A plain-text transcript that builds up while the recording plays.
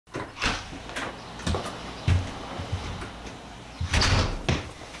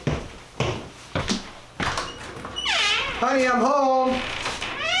Honey, I'm home.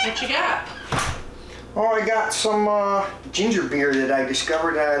 What you got? Oh, I got some ginger beer that I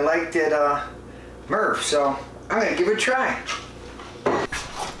discovered that I liked at Murph, so I'm gonna give it a try.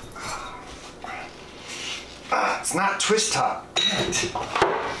 It's not twist top. Damn it.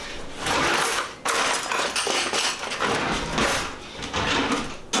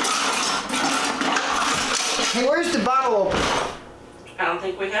 Hey, where's the bottle opener? I don't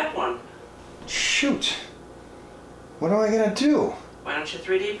think we have one. Shoot. What am I gonna do? Why don't you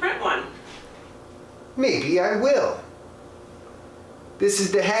 3D print one? Maybe I will. This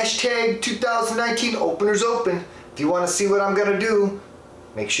is the hashtag 2019 Openers Open. If you want to see what I'm gonna do,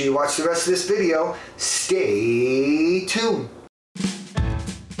 make sure you watch the rest of this video. Stay tuned.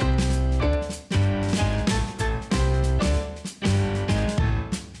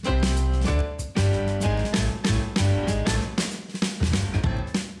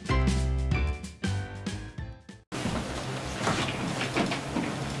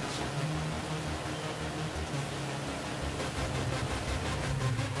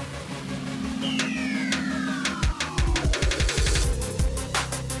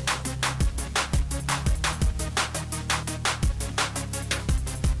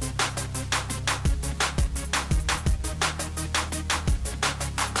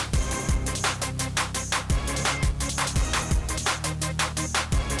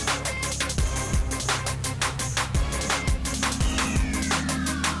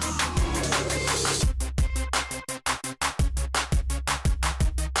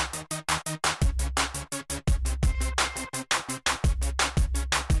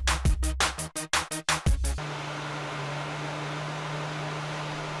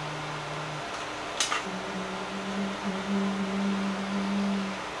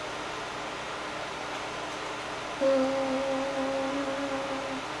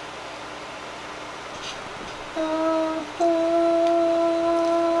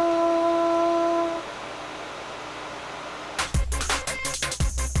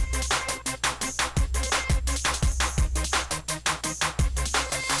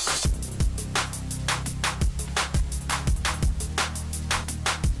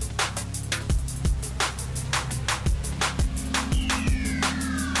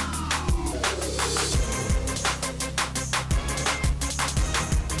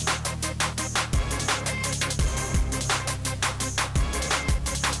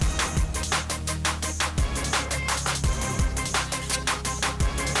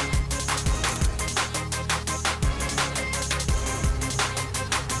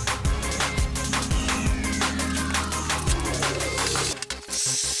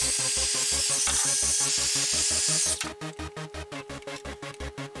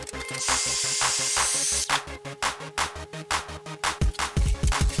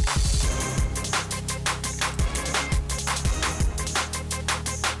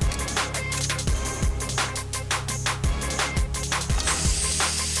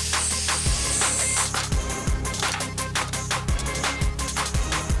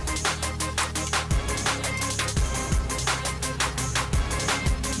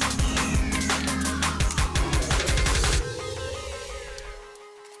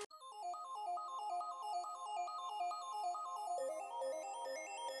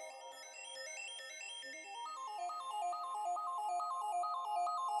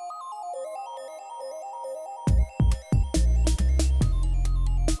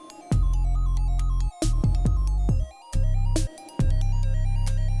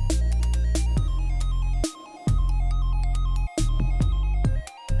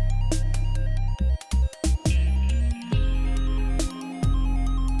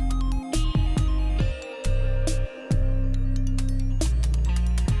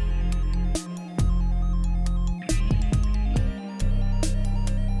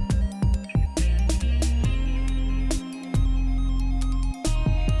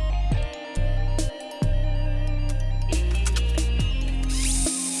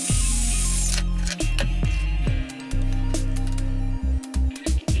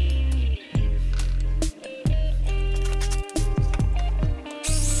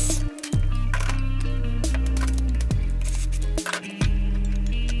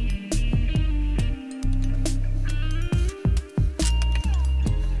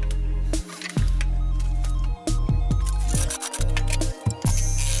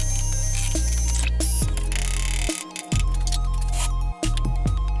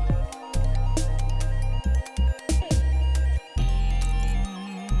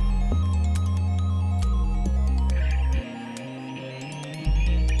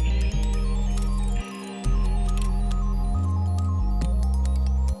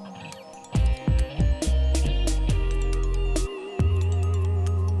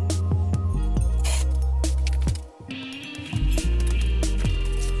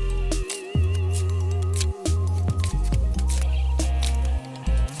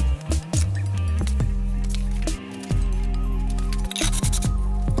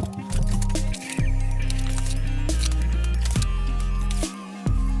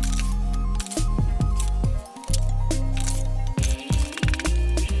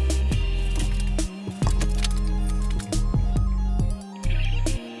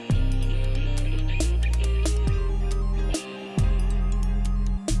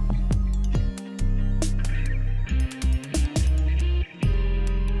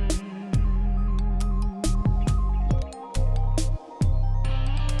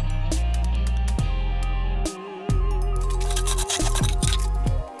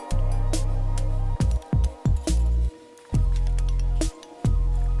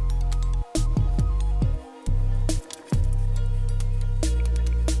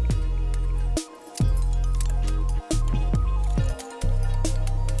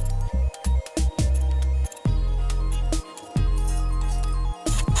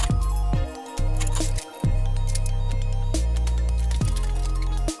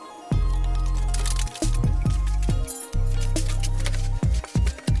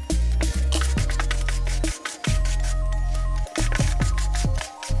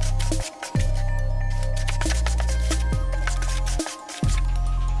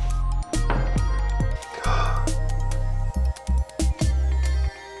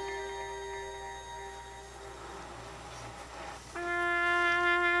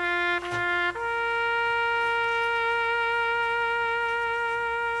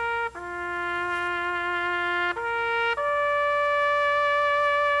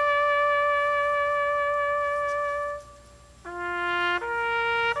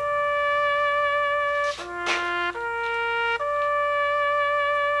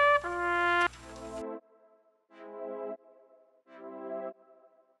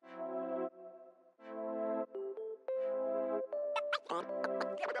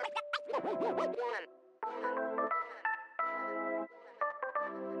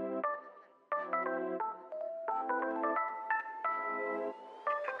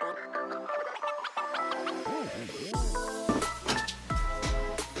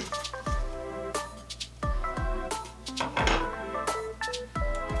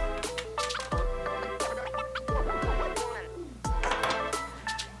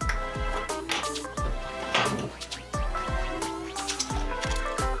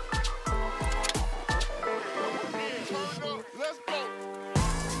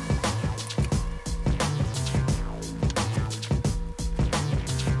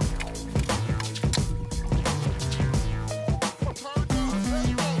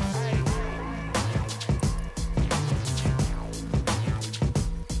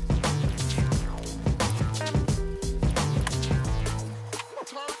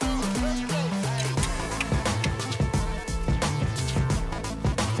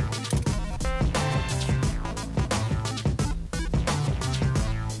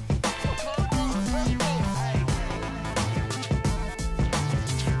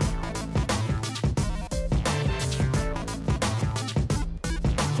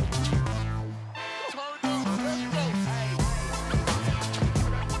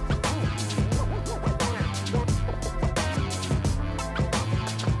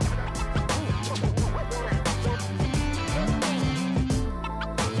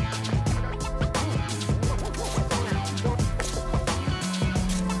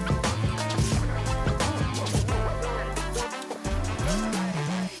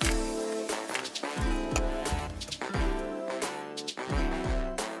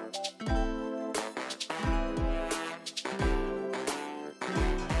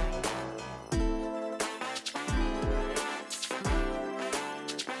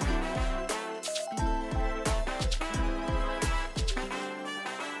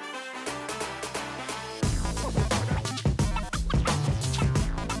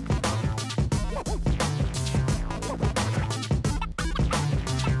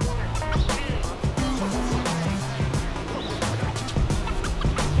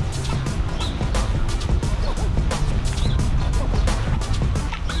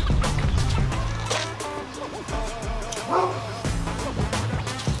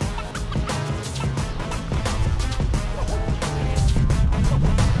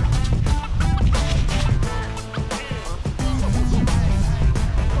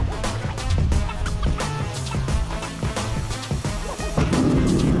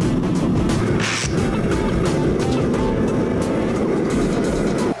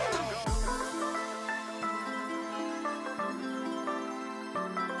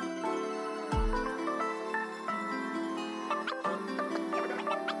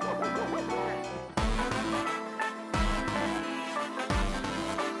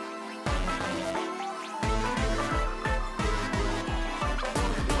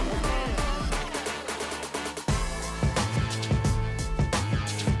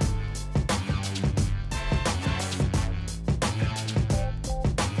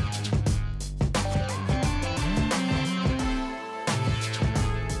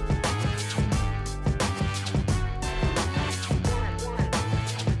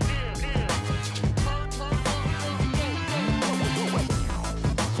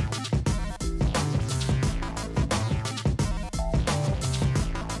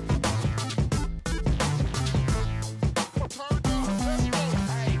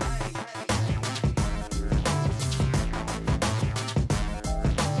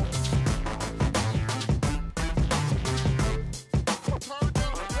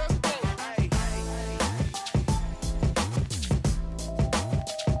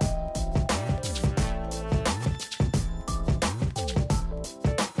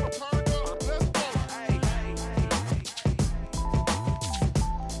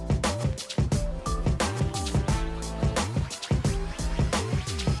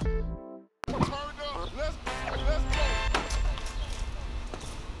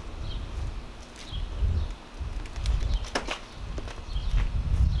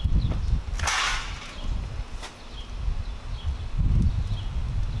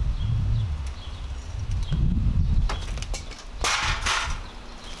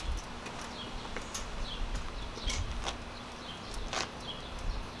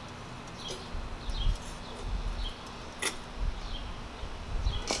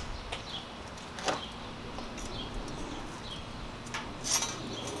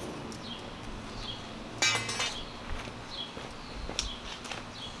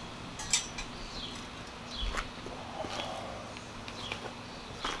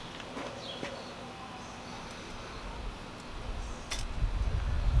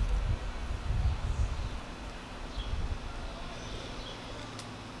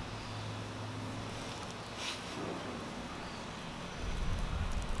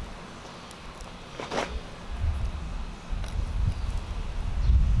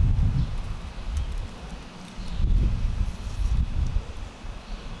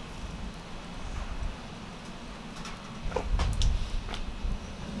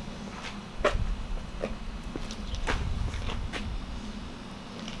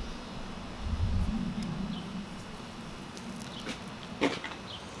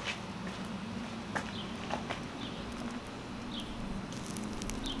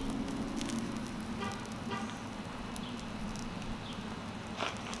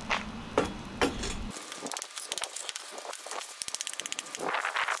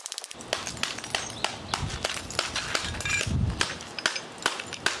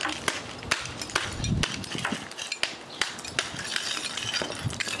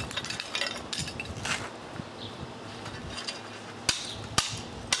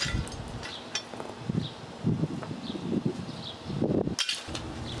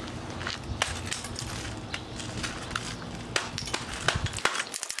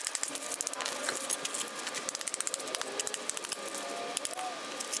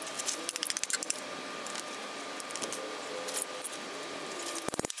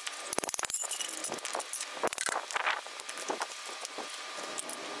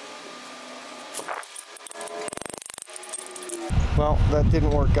 Well, that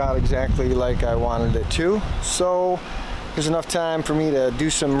didn't work out exactly like I wanted it to, so there's enough time for me to do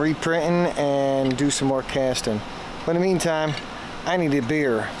some reprinting and do some more casting. But in the meantime, I need a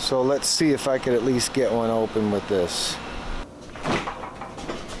beer, so let's see if I could at least get one open with this.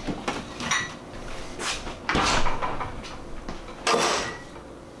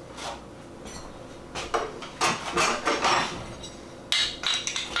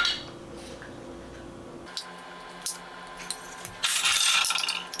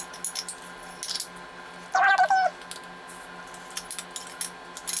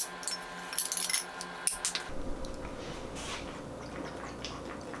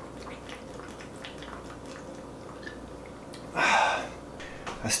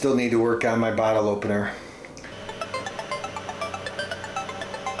 I still need to work on my bottle opener.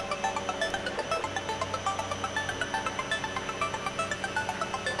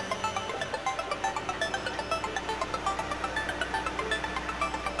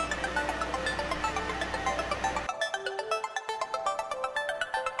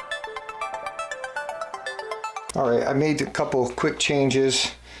 Alright, I made a couple quick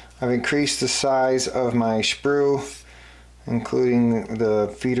changes. I've increased the size of my sprue, including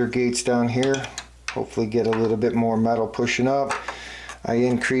the feeder gates down here. Hopefully get a little bit more metal pushing up. I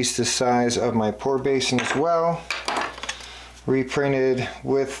increased the size of my pour basin as well. Reprinted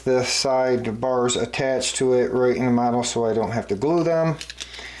with the side bars attached to it right in the model so I don't have to glue them.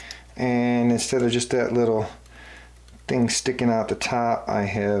 And instead of just that little thing sticking out the top, I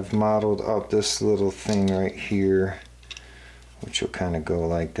have modeled up this little thing right here, which will kind of go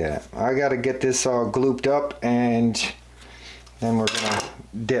like that. I got to get this all glooped up and then we're gonna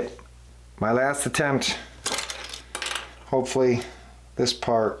dip. My last attempt. Hopefully this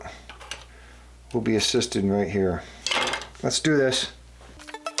part will be assisted right here. Let's do this.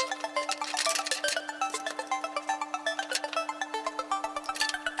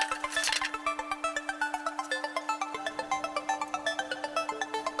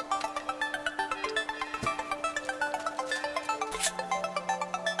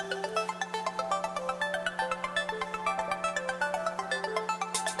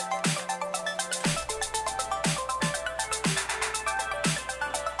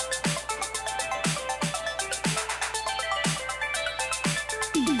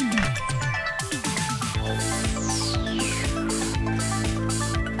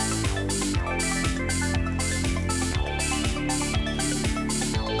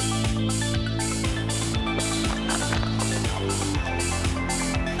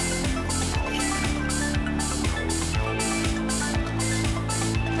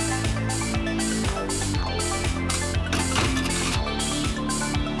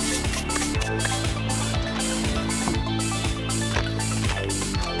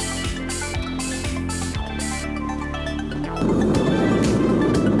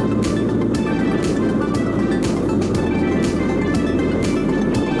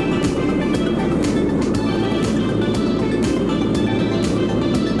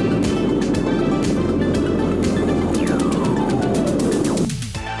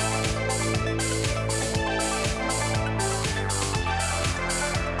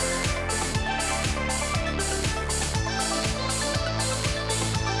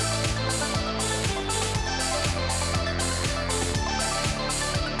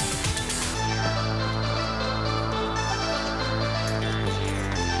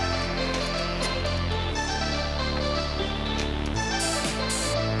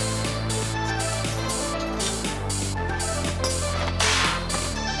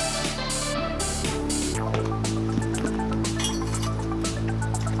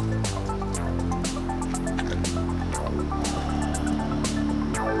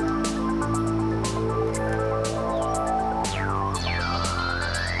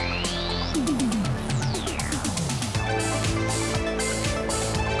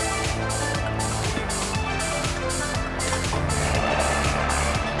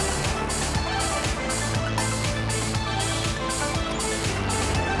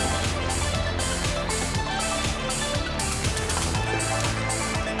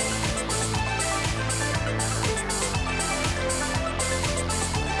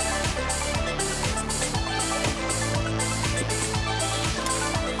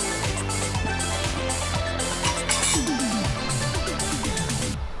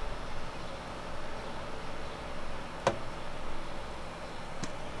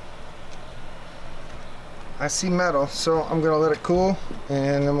 I see metal, so I'm gonna let it cool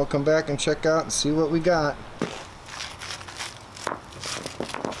and then we'll come back and check out and see what we got.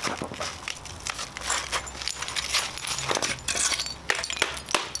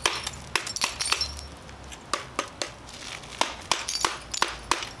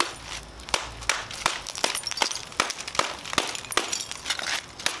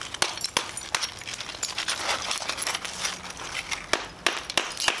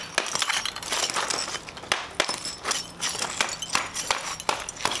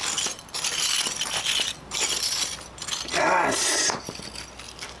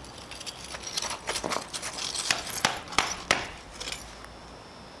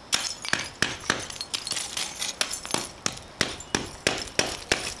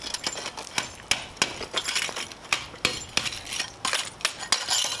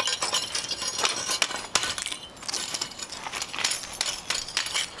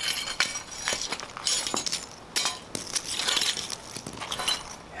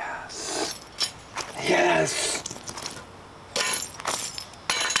 Yes! Yes!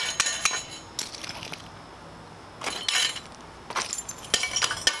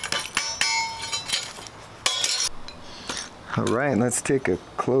 Alright, let's take a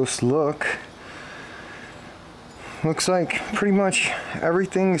close look. Looks like pretty much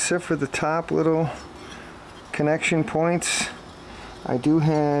everything except for the top little connection points. I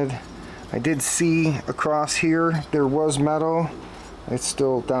did see across here there was metal. It's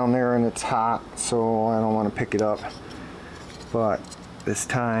still down there and it's hot, so I don't want to pick it up. But this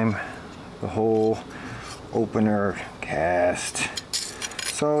time the whole opener cast.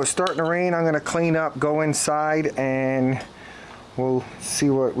 So it's starting to rain. I'm going to clean up, go inside, and we'll see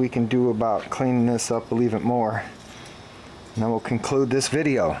what we can do about cleaning this up a little bit more. And then we'll conclude this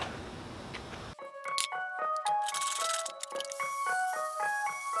video.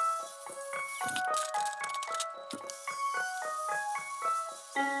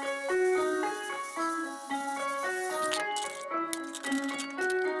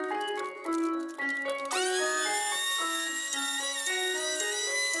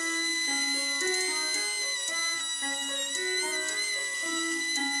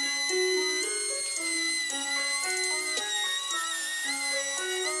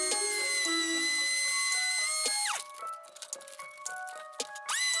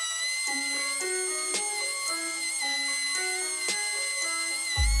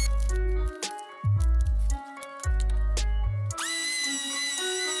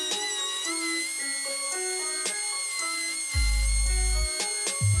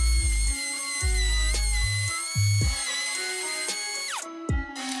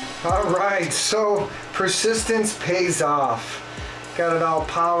 Alright, so persistence pays off. Got it all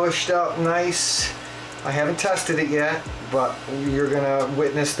polished up nice. I haven't tested it yet, but you're gonna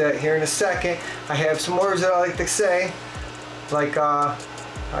witness that here in a second. I have some words that I like to say, like I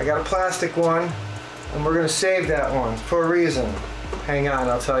got a plastic one, and we're gonna save that one for a reason. Hang on,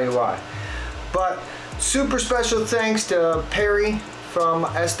 I'll tell you why. But super special thanks to Perry from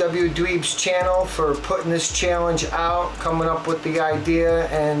SuspendaSlurry channel for putting this challenge out, coming up with the idea,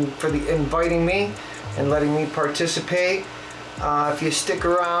 and for inviting me and letting me participate. If you stick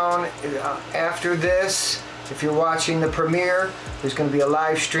around after this, if you're watching the premiere, there's going to be a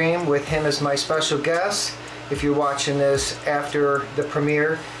live stream with him as my special guest. If you're watching this after the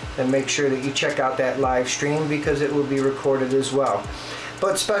premiere, then make sure that you check out that live stream because it will be recorded as well.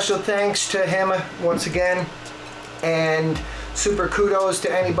 But special thanks to him once again, and super kudos to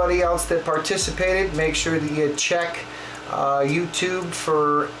anybody else that participated. Make sure that you check YouTube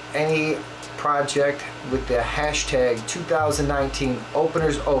for any project with the hashtag 2019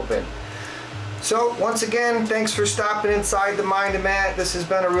 OpenersOpen. So once again, thanks for stopping inside the Mind of Matt. This has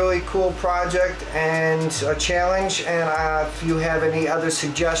been a really cool project and a challenge, and if you have any other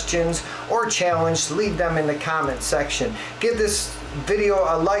suggestions or challenge, leave them in the comment section. Give this video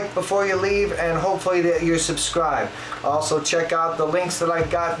a like before you leave, and hopefully that you're subscribed. Also check out the links that I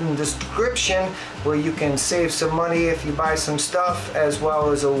got in the description where you can save some money if you buy some stuff, as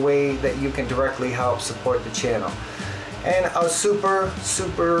well as a way that you can directly help support the channel. And a super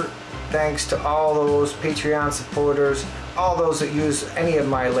thanks to all those Patreon supporters, all those that use any of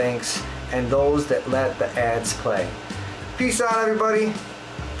my links, and those that let the ads play. Peace out, everybody.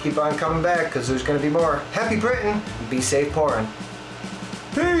 Keep on coming back because there's going to be more. Happy Britain. Be safe pouring.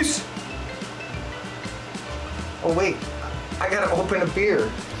 Peace. Oh wait, I gotta open a beer.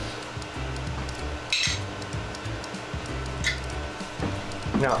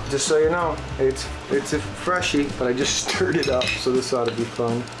 Now, just so you know, it's a freshie, but I just stirred it up, so this ought to be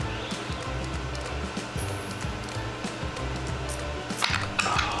fun.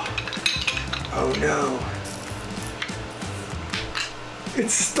 Oh no.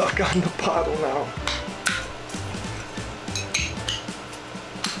 It's stuck on the bottle now.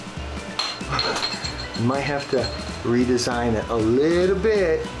 Might have to redesign it a little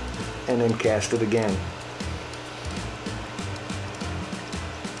bit and then cast it again.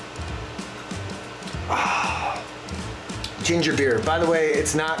 Oh. Ginger beer. By the way,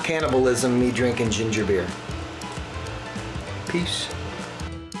 it's not cannibalism, me drinking ginger beer. Peace.